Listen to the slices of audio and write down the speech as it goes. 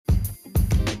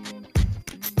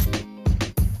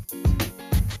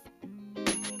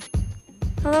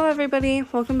Hello everybody,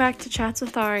 welcome back to Chats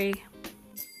with Ari.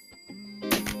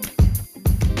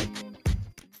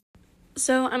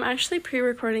 So I'm actually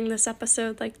pre-recording this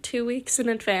episode 2 weeks in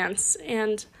advance,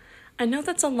 and I know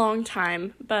that's a long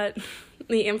time, but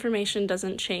the information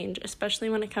doesn't change, especially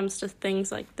when it comes to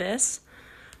things like this.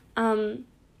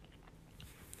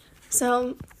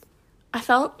 So I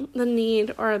felt the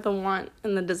need or the want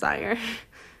and the desire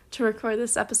to record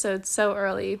this episode so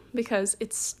early because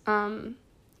it's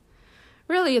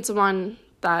one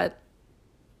that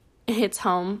hits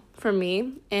home for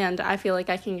me, and I feel like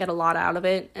I can get a lot out of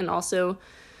it. And also,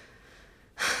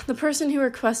 the person who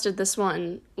requested this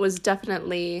one was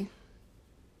definitely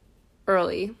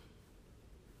early.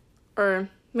 Or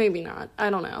maybe not. I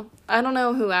don't know. I don't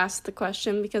know who asked the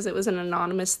question because it was an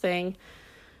anonymous thing.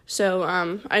 So,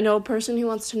 I know a person who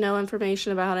wants to know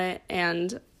information about it,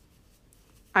 and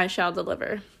I shall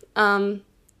deliver.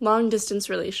 Long-distance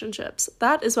relationships.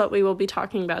 That is what we will be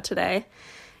talking about today.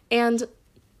 And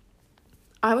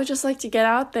I would just like to get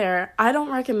out there. I don't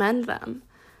recommend them.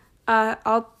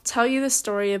 I'll tell you the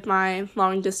story of my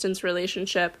long-distance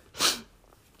relationship.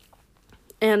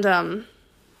 And,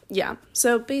 yeah.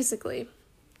 So, basically,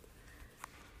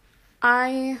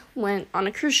 I went on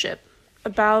a cruise ship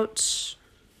about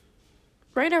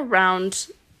right around,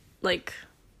 the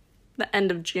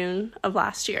end of June of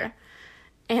last year.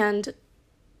 And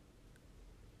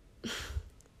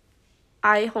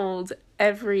I hold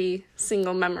every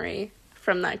single memory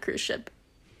from that cruise ship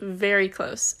very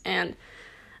close, and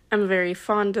I'm very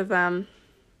fond of them.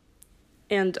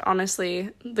 And honestly,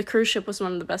 the cruise ship was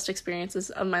one of the best experiences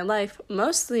of my life,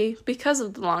 mostly because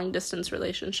of the long distance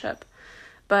relationship.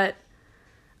 But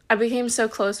I became so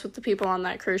close with the people on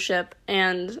that cruise ship,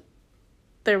 and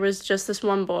there was just this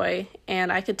one boy,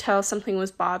 and I could tell something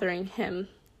was bothering him,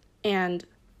 and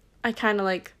I kind of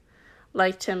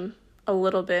liked him a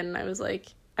little bit, and I was like,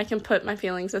 I can put my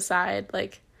feelings aside.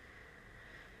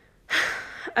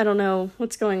 I don't know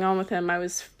what's going on with him. I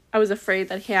was afraid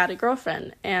that he had a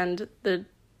girlfriend, and the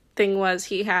thing was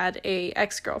he had a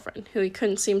ex-girlfriend who he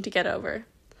couldn't seem to get over.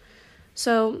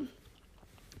 So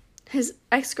his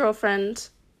ex-girlfriend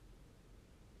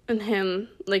and him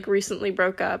recently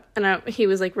broke up, and he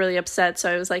was really upset.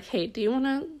 So I was like, hey, do you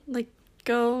want to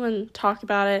go and talk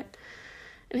about it?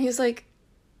 And he's like,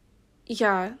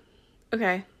 yeah,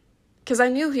 okay. Because I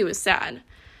knew he was sad.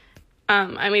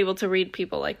 I'm able to read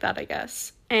people like that, I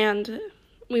guess. And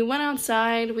we went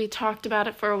outside, we talked about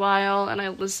it for a while, and I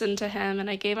listened to him, and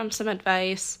I gave him some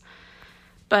advice.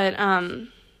 But,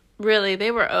 really, they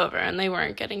were over, and they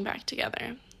weren't getting back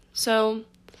together. So,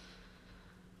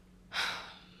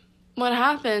 what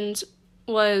happened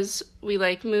was we,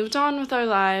 moved on with our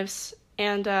lives,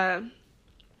 and,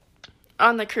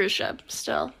 on the cruise ship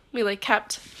still. We,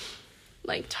 kept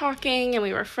talking, and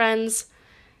we were friends.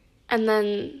 And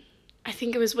then I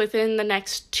think it was within the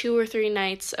next 2 or 3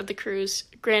 nights of the cruise.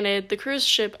 Granted, the cruise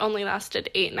ship only lasted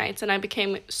 8 nights, and I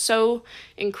became so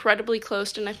incredibly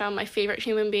close, and I found my favorite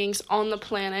human beings on the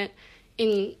planet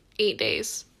in 8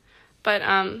 days. But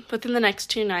within the next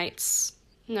 2 nights,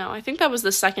 no, I think that was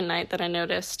the second night that I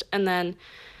noticed. And then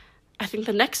I think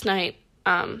the next night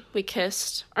we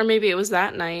kissed, or maybe it was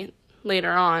that night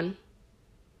later on.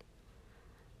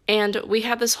 And we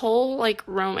had this whole,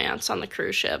 romance on the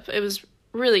cruise ship. It was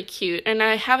really cute. And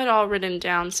I have it all written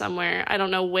down somewhere. I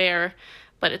don't know where,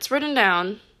 but it's written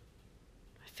down.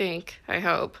 I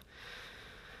hope.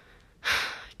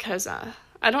 Because I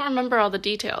don't remember all the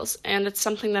details. And it's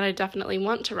something that I definitely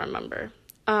want to remember.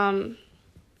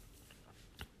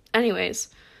 Anyways.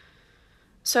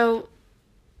 So,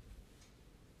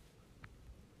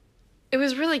 it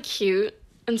was really cute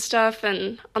and stuff.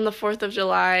 And on the 4th of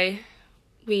July...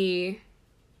 we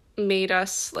made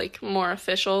us, more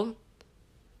official,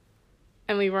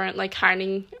 and we weren't,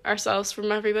 hiding ourselves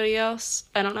from everybody else.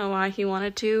 I don't know why he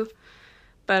wanted to,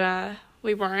 but,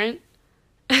 we weren't.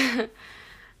 And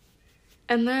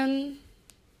then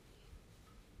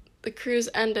the cruise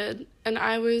ended, and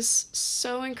I was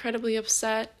so incredibly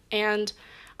upset, and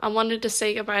I wanted to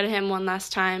say goodbye to him one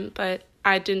last time, but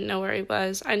I didn't know where he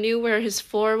was. I knew where his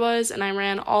floor was, and I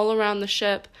ran all around the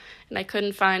ship, and I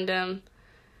couldn't find him.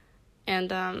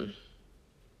 And,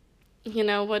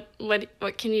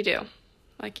 what can you do?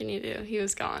 What can you do? He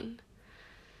was gone.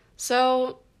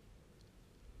 So,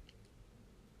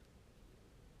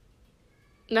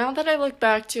 now that I look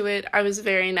back to it, I was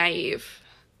very naive.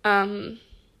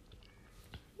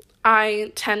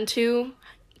 I tend to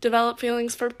develop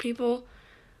feelings for people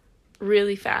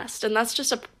really fast, and that's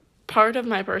just a part of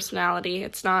my personality.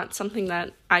 It's not something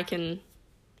that I can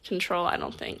control, I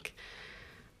don't think.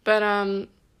 But,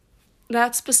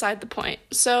 that's beside the point.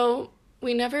 So,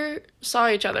 we never saw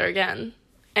each other again.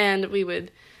 And we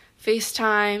would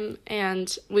FaceTime,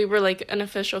 and we were like an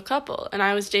official couple. And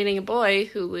I was dating a boy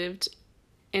who lived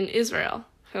in Israel,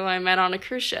 who I met on a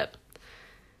cruise ship.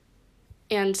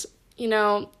 And,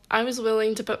 I was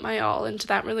willing to put my all into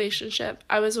that relationship.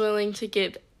 I was willing to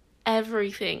give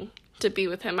everything to be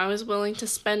with him. I was willing to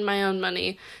spend my own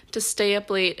money to stay up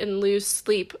late and lose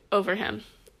sleep over him.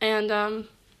 And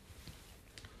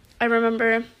I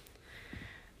remember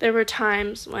there were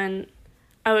times when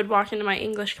I would walk into my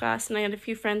English class and I had a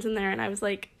few friends in there and I was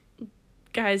like,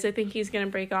 guys, I think he's going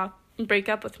to break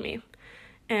up with me.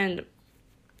 And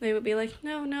they would be like,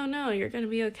 no, you're going to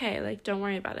be okay. Like, don't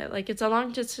worry about it. Like, it's a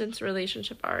long distance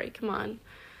relationship, Ari, come on.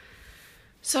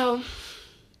 So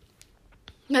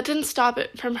that didn't stop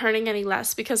it from hurting any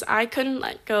less, because I couldn't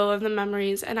let go of the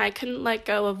memories and I couldn't let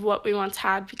go of what we once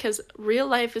had, because real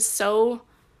life is so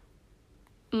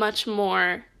much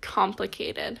more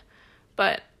complicated.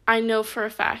 But I know for a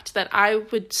fact that I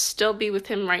would still be with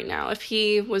him right now if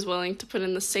he was willing to put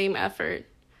in the same effort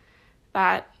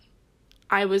that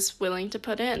I was willing to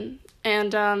put in.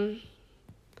 And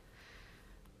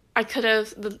I could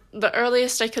have, the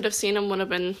earliest I could have seen him would have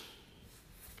been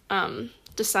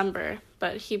December,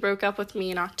 but he broke up with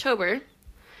me in October.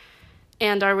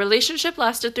 And our relationship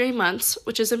lasted 3 months,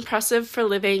 which is impressive for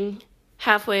living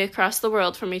halfway across the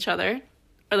world from each other,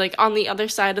 or like on the other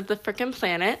side of the frickin'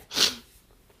 planet.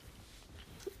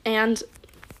 And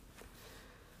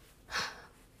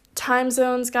time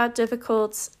zones got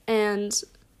difficult, and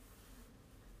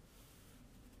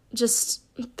just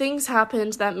things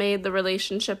happened that made the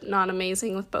relationship not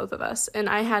amazing with both of us. And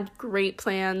I had great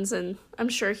plans, and I'm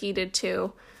sure he did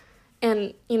too.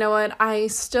 And you know what? I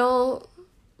still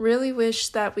really wish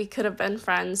that we could have been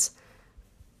friends.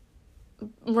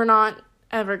 We're not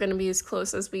ever going to be as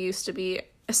close as we used to be,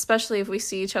 especially if we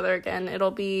see each other again.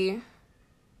 It'll be,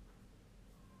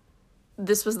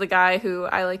 this was the guy who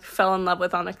I fell in love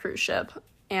with on a cruise ship,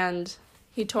 and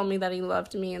he told me that he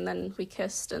loved me, and then we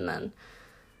kissed, and then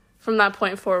from that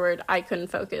point forward, I couldn't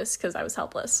focus because I was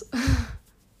helpless.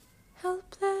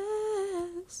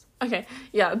 Helpless. Okay,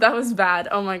 yeah, that was bad.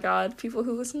 Oh my god, people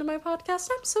who listen to my podcast,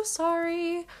 I'm so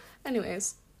sorry.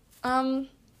 Anyways,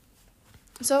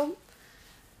 so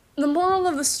the moral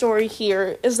of the story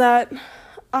here is that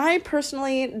I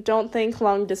personally don't think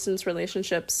long-distance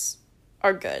relationships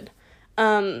are good.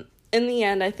 In the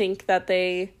end, I think that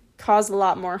they cause a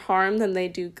lot more harm than they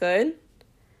do good.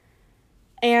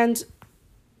 And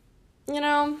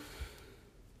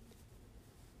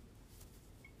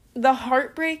the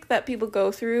heartbreak that people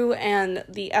go through and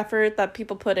the effort that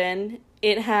people put in,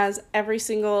 it has every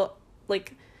single,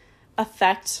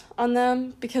 effect on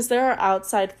them, because there are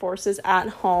outside forces at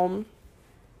home.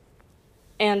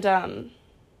 And,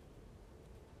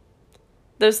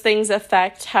 those things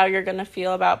affect how you're going to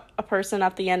feel about a person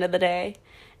at the end of the day.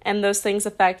 And those things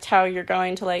affect how you're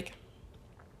going to,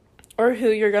 or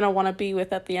who you're going to want to be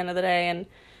with at the end of the day. And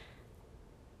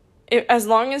as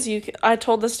long as I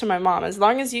told this to my mom, as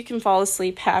long as you can fall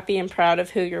asleep happy and proud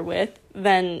of who you're with,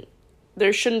 then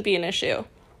there shouldn't be an issue.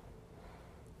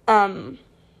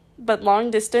 But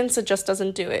long distance, it just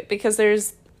doesn't do it, because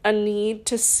there's a need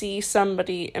to see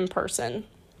somebody in person.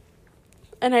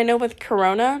 And I know with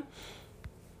Corona,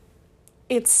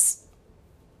 it's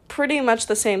pretty much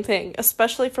the same thing,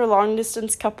 especially for long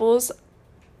distance couples.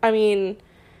 I mean,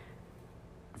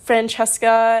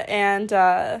 Francesca and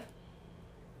that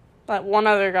one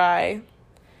other guy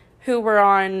who were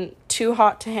on Too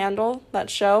Hot to Handle,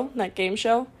 that game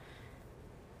show,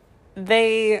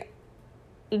 they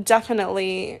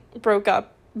definitely broke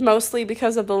up, mostly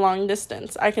because of the long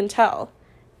distance. I can tell.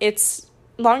 It's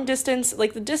long distance,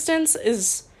 the distance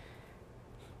is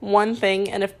one thing,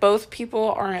 and if both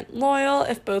people aren't loyal,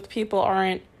 if both people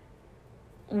aren't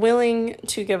willing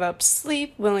to give up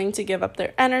sleep, willing to give up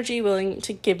their energy, willing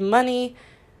to give money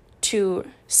to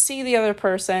see the other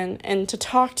person and to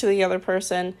talk to the other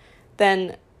person,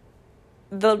 then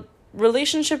the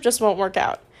relationship just won't work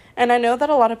out. And I know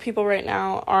that a lot of people right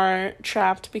now are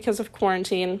trapped because of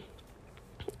quarantine,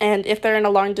 and if they're in a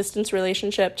long distance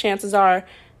relationship, chances are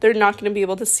they're not going to be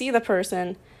able to see the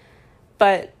person.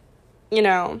 But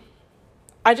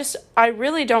I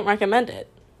really don't recommend it.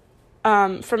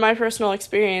 From my personal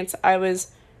experience, I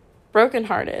was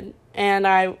brokenhearted, and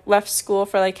I left school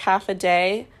for half a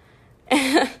day.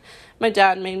 My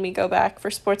dad made me go back for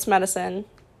sports medicine,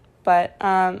 but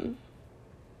I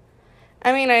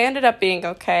ended up being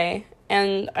okay.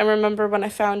 And I remember when I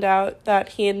found out that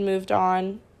he had moved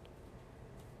on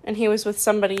and he was with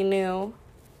somebody new,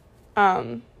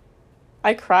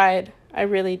 I cried. I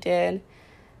really did.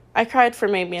 I cried for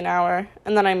maybe an hour,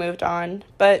 and then I moved on.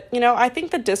 But, I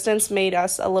think the distance made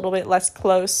us a little bit less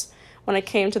close when it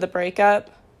came to the breakup.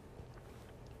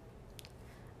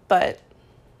 But,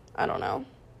 I don't know.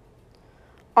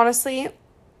 Honestly,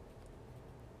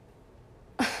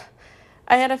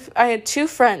 I had two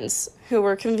friends who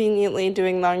were conveniently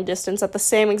doing long distance at the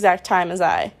same exact time as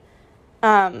I.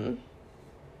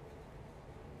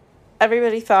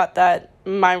 Everybody thought that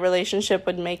my relationship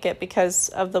would make it because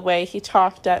of the way he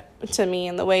talked to me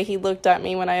and the way he looked at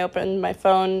me when I opened my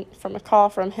phone from a call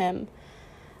from him.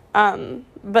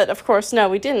 But of course, no,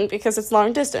 we didn't, because it's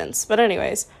long distance. But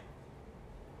anyways,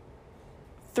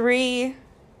 3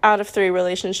 out of 3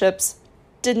 relationships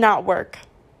did not work.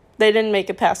 They didn't make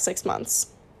it past 6 months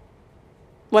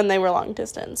when they were long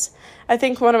distance. I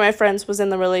think one of my friends was in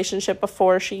the relationship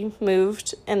before she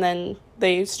moved, and then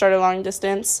they started long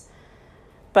distance.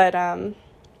 But,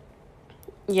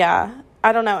 yeah,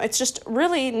 I don't know. It's just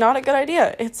really not a good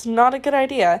idea. It's not a good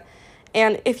idea.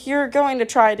 And if you're going to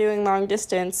try doing long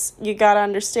distance, you got to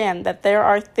understand that there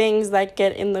are things that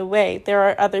get in the way. There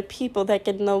are other people that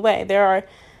get in the way. There are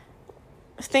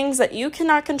things that you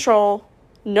cannot control,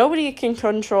 nobody can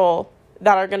control,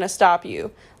 that are going to stop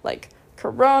you. Like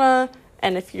Corona,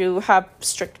 and if you have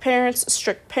strict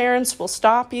parents will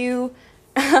stop you.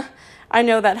 I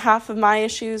know that half of my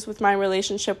issues with my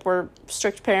relationship were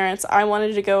strict parents. I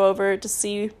wanted to go over to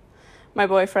see my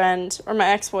boyfriend, or my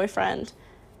ex-boyfriend,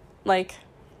 like,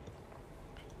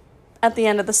 at the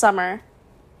end of the summer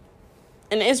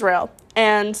in Israel.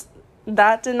 And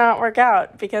that did not work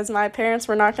out because my parents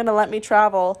were not going to let me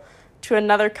travel to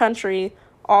another country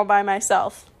all by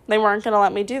myself. They weren't going to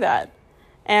let me do that.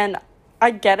 And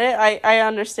I get it. I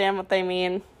understand what they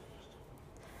mean.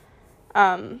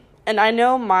 And I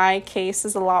know my case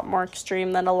is a lot more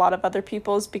extreme than a lot of other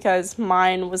people's, because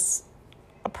mine was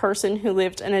a person who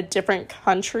lived in a different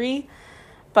country.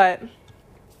 But,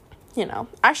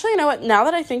 actually, you know what? Now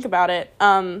that I think about it,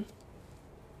 5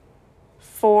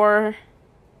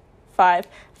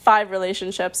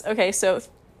 relationships. Okay, so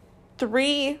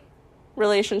 3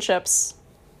 relationships,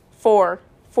 4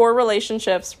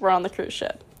 relationships were on the cruise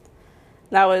ship.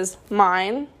 That was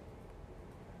mine,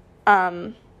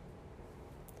 2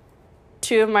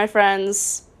 of my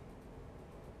friends,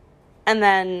 and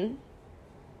then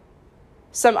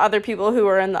some other people who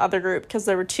were in the other group, because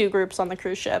there were 2 groups on the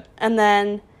cruise ship. And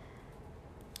then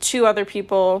 2 other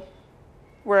people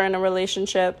were in a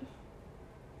relationship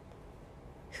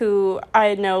who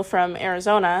I know from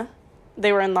Arizona.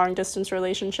 They were in long-distance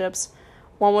relationships.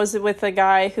 One was with a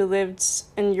guy who lived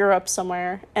in Europe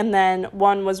somewhere, and then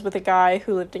one was with a guy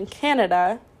who lived in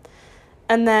Canada.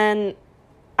 And then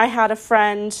I had a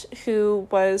friend who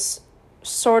was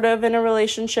sort of in a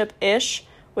relationship-ish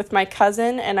with my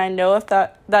cousin, and I know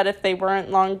that if they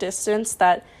weren't long distance,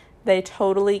 that they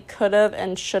totally could have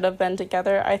and should have been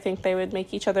together. I think they would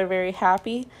make each other very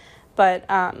happy. But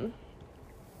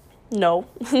no,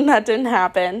 that didn't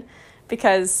happen,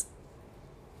 because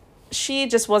she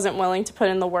just wasn't willing to put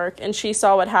in the work, and she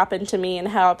saw what happened to me and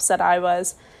how upset I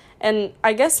was. And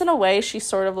I guess in a way she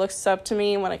sort of looks up to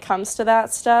me when it comes to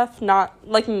that stuff. Not,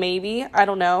 like, maybe, I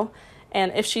don't know.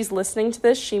 And if she's listening to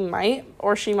this, she might,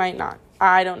 or she might not.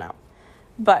 I don't know.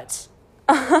 But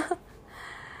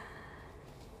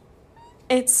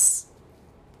it's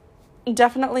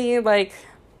definitely, like,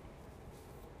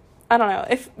 I don't know.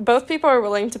 If both people are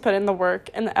willing to put in the work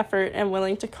and the effort and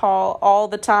willing to call all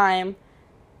the time,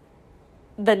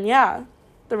 then yeah,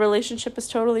 the relationship is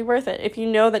totally worth it. If you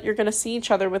know that you're going to see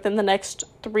each other within the next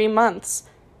 3 months,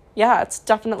 yeah, it's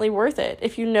definitely worth it.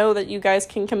 If you know that you guys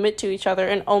can commit to each other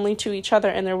and only to each other,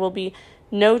 and there will be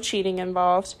no cheating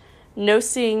involved, no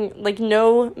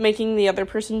making the other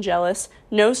person jealous,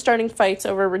 no starting fights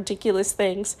over ridiculous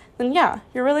things, then yeah,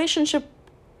 your relationship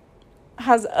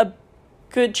has a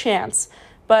good chance.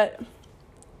 But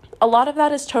a lot of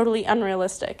that is totally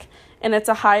unrealistic, and it's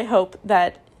a high hope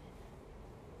that,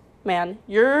 man,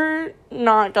 you're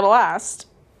not gonna last.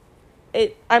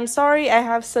 I'm sorry I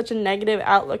have such a negative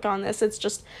outlook on this. It's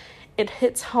just, it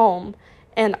hits home,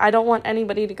 and I don't want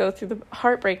anybody to go through the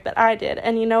heartbreak that I did.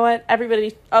 And you know what?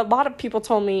 A lot of people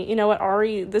told me, you know what,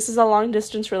 Ari, this is a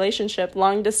long-distance relationship.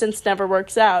 Long distance never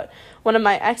works out. One of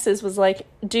my exes was like,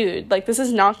 dude, like, this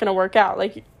is not gonna work out.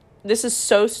 Like, this is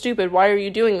so stupid. Why are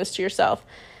you doing this to yourself?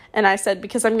 And I said,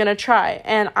 because I'm going to try.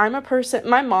 And I'm a person,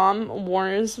 my mom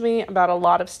warns me about a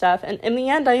lot of stuff. And in the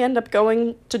end, I end up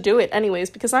going to do it anyways,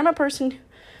 because I'm a person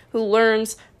who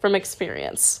learns from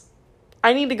experience.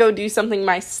 I need to go do something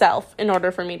myself in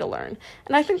order for me to learn.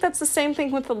 And I think that's the same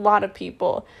thing with a lot of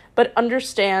people. But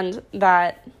understand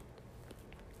that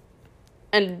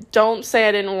And don't say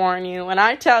I didn't warn you when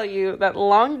I tell you that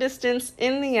long distance,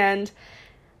 in the end,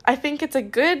 I think it's a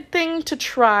good thing to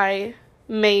try,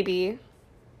 maybe,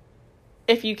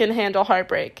 if you can handle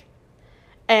heartbreak.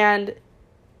 And,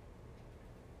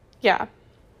 yeah.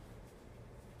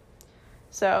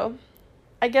 So,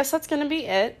 I guess that's going to be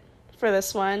it for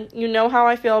this one. You know how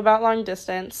I feel about long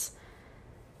distance.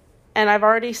 And I've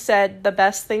already said the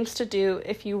best things to do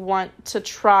if you want to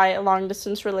try a long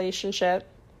distance relationship.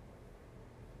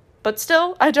 But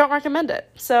still, I don't recommend it.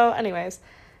 So anyways,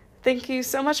 thank you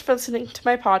so much for listening to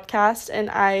my podcast. And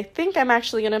I think I'm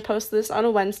actually going to post this on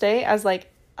a Wednesday as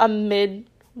like a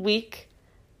mid-week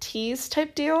tease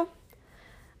type deal.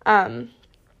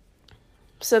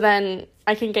 So then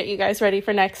I can get you guys ready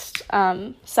for next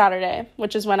Saturday,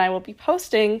 which is when I will be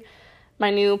posting my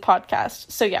new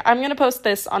podcast. So yeah, I'm going to post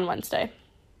this on Wednesday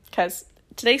because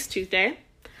today's Tuesday.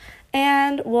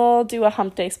 And we'll do a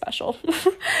hump day special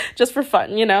just for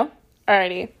fun, you know?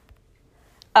 Alrighty.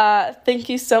 Thank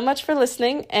you so much for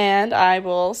listening, and I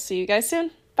will see you guys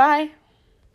soon. Bye.